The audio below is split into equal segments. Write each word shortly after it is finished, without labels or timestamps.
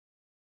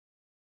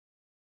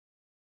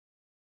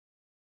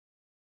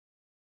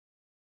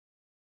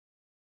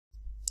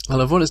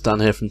Hello everyone, it's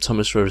Dan here from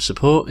Thomas Road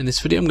Support. In this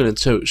video I'm going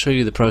to show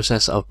you the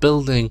process of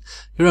building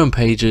your own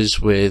pages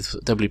with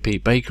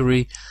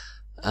WPBakery,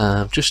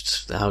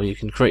 just how you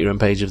can create your own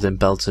page within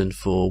Belton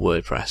for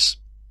WordPress.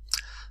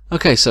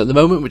 Okay, so at the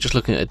moment we're just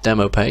looking at a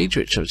demo page,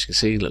 which as you can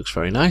see looks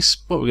very nice.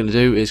 What we're going to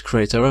do is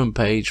create our own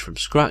page from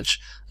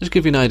scratch, just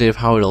give you an idea of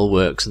how it all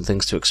works and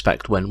things to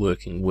expect when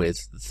working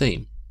with the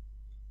theme.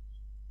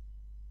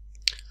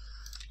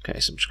 Okay,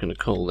 so I'm just going to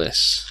call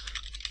this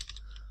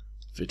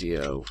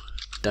video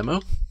demo.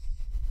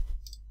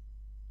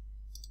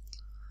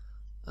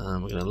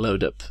 We're going to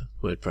load up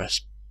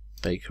WordPress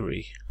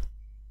Bakery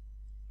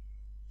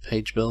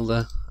page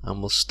builder, and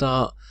we'll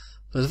start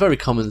with a very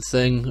common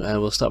thing.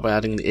 We'll start by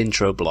adding the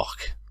intro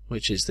block,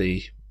 which is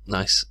the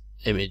nice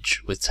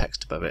image with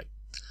text above it.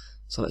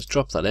 So let's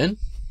drop that in.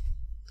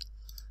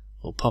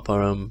 We'll pop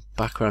our own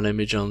background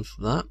image on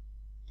for that.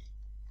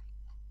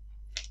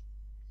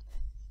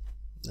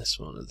 This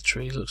one of the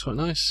tree looks quite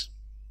nice.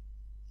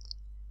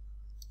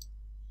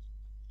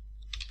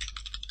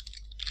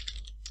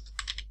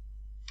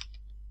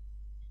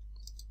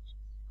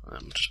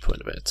 I'm just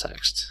putting a bit of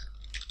text.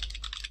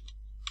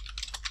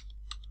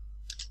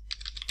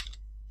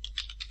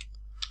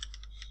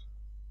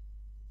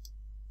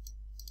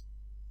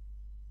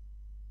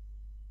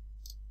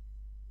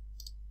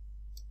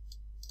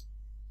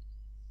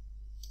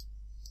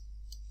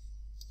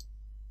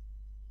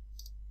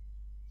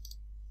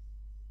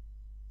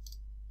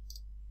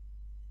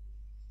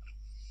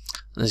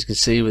 As you can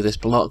see with this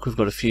block, we've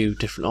got a few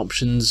different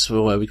options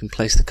for where we can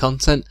place the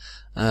content.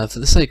 For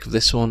the sake of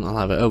this one, I'll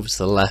have it over to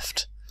the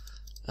left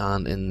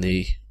and in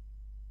the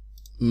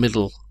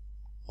middle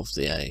of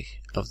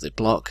the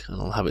block,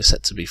 and I'll have it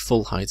set to be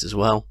full height as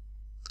well.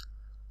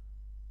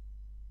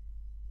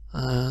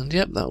 And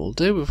yep, that will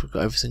do. We've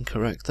got everything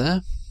correct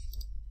there.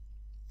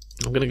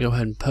 I'm going to go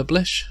ahead and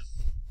publish,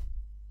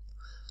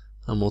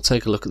 and we'll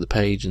take a look at the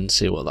page and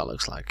see what that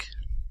looks like.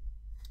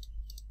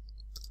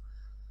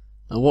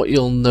 And what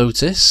you'll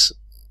notice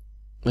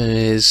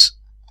is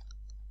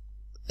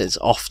it's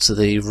off to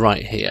the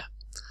right here.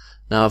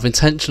 Now I've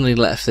intentionally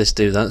left this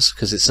do that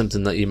because it's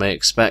something that you may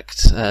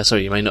expect,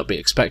 you may not be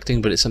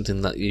expecting, but it's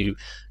something that you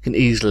can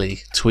easily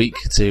tweak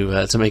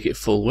to make it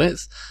full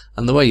width.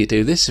 And the way you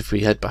do this, if we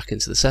head back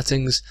into the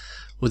settings,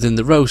 within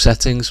the row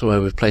settings where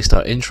we've placed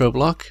our intro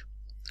block,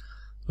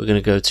 we're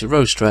going to go to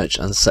row stretch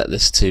and set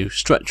this to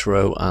stretch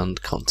row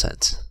and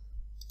content.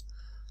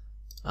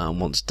 And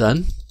once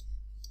done,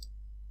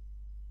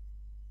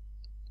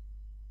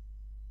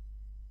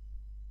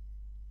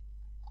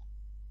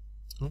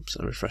 oops,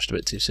 I refreshed a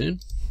bit too soon.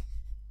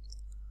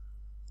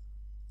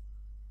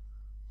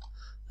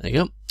 There you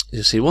go.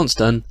 You'll see once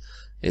done,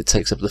 it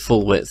takes up the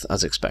full width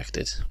as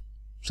expected.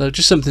 So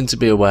just something to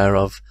be aware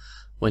of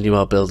when you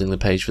are building the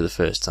page for the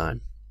first time.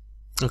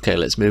 Okay,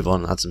 let's move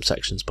on and add some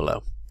sections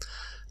below.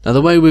 Now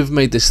the way we've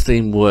made this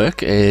theme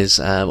work is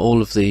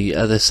all of the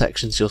other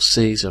sections you'll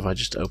see, so if I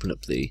just open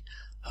up the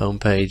home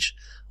page,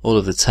 all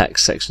of the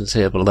text sections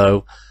here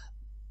below,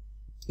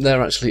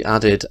 they're actually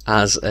added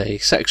as a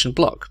section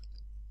block.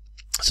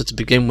 So to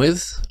begin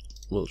with,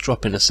 we'll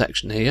drop in a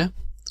section here,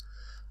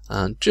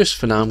 and just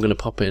for now I'm going to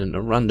pop in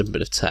a random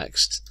bit of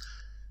text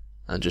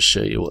and just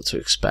show you what to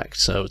expect.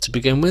 So to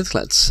begin with,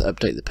 let's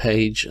update the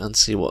page and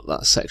see what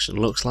that section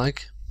looks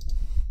like.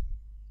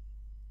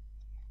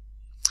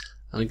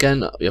 And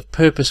again, I've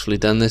purposefully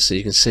done this so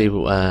you can see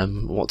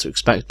what to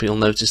expect, but you'll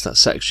notice that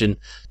section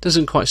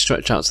doesn't quite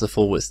stretch out to the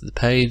full width of the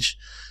page.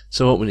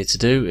 So what we need to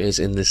do is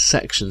in the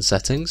section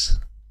settings,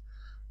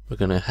 we're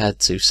going to head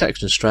to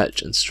section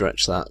stretch and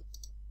stretch that.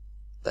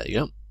 There you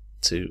go,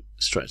 to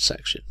stretch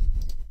section.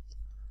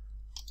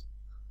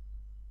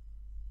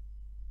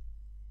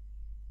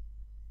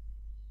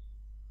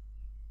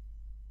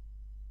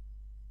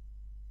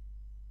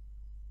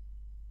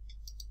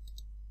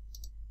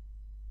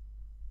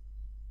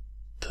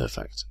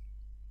 Perfect.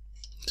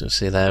 So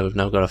see there, we've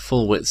now got a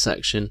full width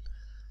section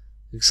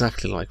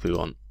exactly like we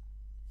want.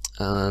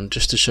 And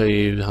just to show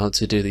you how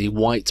to do the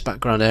white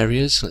background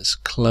areas, let's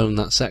clone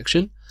that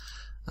section.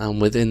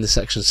 And within the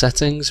section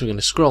settings, we're going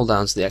to scroll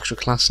down to the extra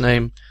class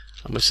name,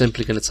 and we're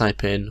simply going to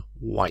type in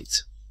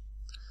white.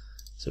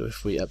 So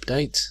if we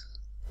update,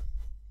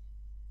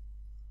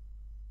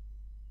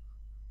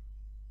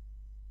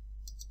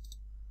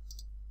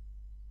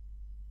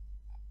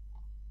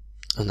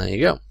 and there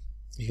you go.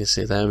 You can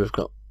see there we've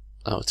got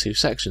our two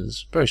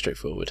sections. Very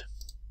straightforward.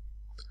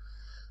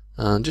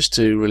 And just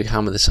to really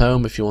hammer this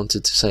home, if you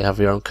wanted to say have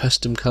your own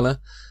custom colour,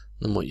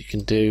 then what you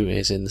can do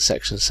is in the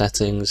section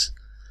settings,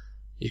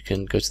 you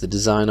can go to the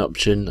design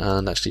option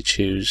and actually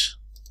choose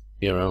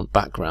your own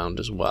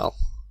background as well.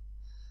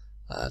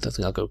 I don't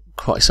think I'll go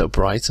quite so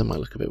bright, it might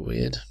look a bit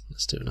weird.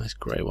 Let's do a nice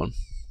grey one.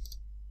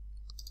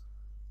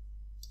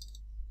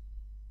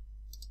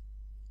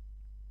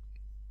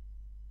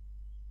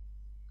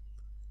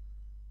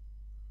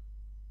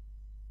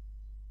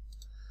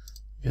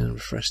 Again,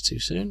 refresh too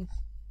soon.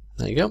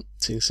 There you go.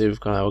 So you can see we've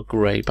got our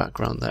grey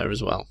background there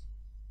as well.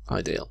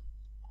 Ideal.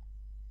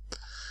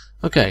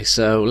 Okay,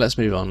 so let's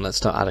move on. Let's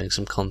start adding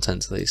some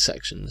content to these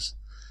sections.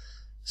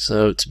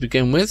 So to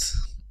begin with,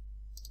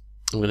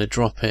 I'm going to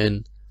drop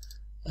in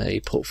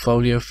a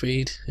portfolio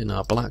feed in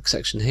our black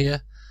section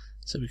here.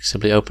 So we can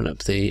simply open up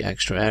the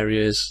extra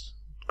areas,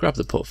 grab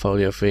the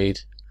portfolio feed.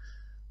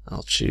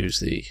 I'll choose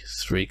the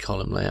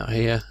 3-column layout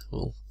here.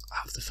 We'll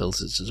have the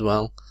filters as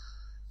well.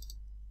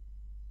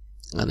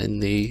 And in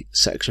the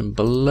section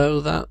below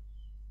that,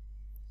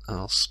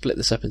 I'll split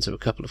this up into a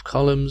couple of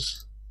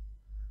columns.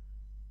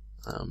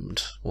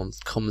 And one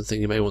common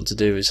thing you may want to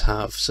do is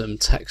have some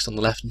text on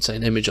the left and say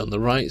an image on the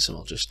right. So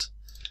I'll just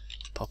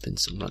pop in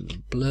some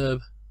random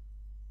blurb.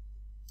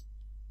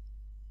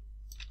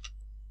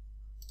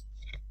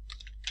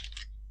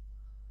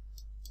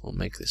 We'll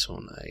make this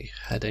one a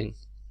heading.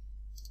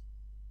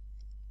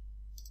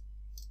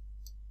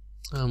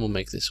 And we'll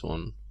make this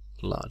one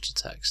larger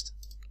text.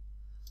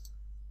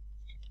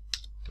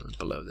 And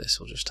below this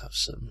we'll just have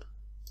some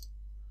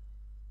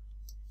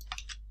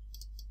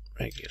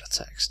regular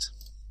text.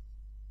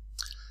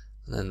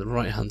 And then the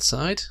right hand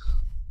side,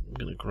 I'm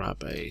going to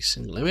grab a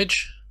single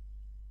image.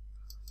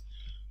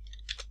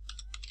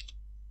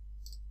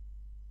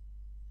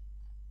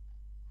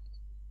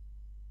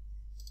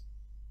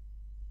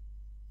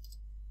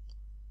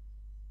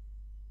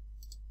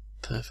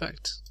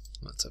 Perfect.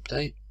 Let's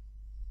update.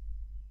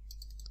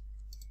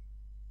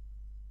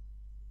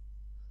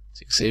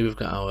 So you can see we've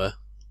got our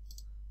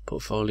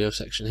portfolio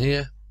section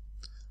here,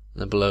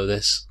 and then below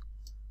this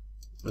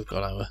we've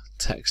got our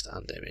text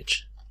and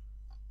image.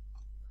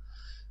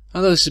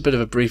 Although this is a bit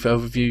of a brief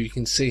overview, you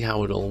can see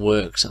how it all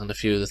works and a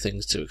few of the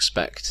things to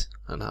expect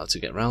and how to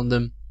get around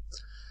them.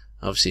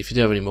 Obviously, if you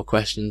do have any more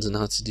questions on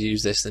how to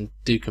use this, then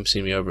do come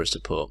see me over at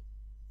support.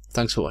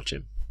 Thanks for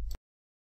watching.